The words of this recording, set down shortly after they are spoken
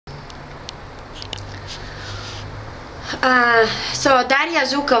So Daria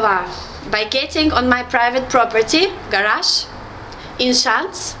Zhukova, by getting on my private property, garage, in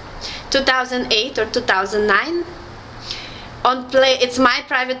Shants, 2008 or 2009, it's my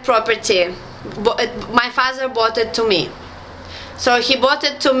private property. My father bought it to me. So he bought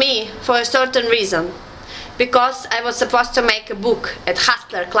it to me for a certain reason. Because I was supposed to make a book at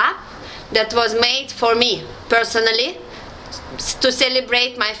Hustler Club that was made for me, personally, to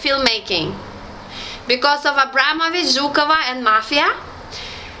celebrate my filmmaking. Because of Abramovich, Zhukova and Mafia,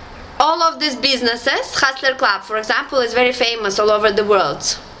 all of these businesses, Hustler Club, for example, is very famous all over the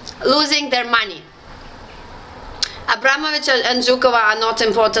world, losing their money. Abramovich and Zhukova are not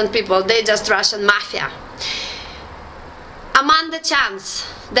important people, they're just Russian mafia. Among the chance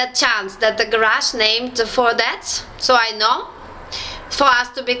that the garage named for that, so I know, for us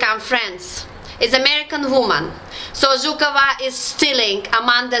to become friends, is American woman. So Zhukova is stealing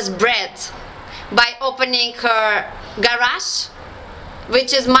Amanda's bread by opening her garage,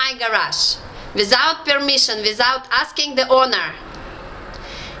 which is my garage, without permission, without asking the owner,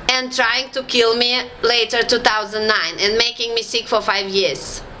 and trying to kill me later 2009 and making me sick for 5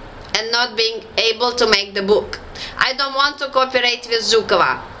 years and not being able to make the book. I don't want to cooperate with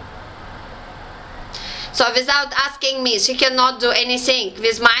Zhukova. So without asking me, she cannot do anything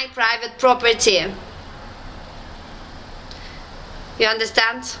with my private property. You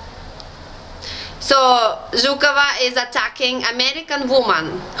understand? So Zhukova is attacking American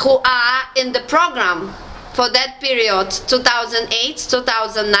women who are in the program for that period,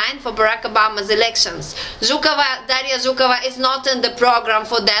 2008-2009, for Barack Obama's elections. Daria Zhukova is not in the program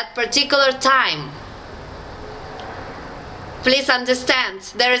for that particular time. Please understand,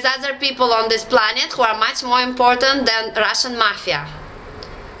 there is other people on this planet who are much more important than Russian mafia.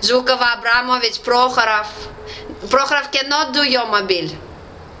 Zhukova, Abramovich, Prokhorov. Prokhorov cannot do Yomobil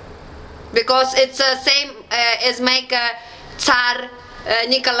because it's the same as make a Tsar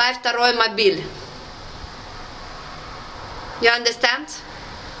Nikolai II Mobil. You understand?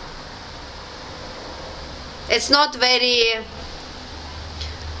 It's not very,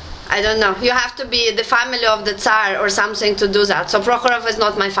 I don't know, you have to be the family of the Tsar or something to do that. So Prokhorov is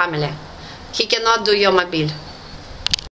not my family. He cannot do Yomobil.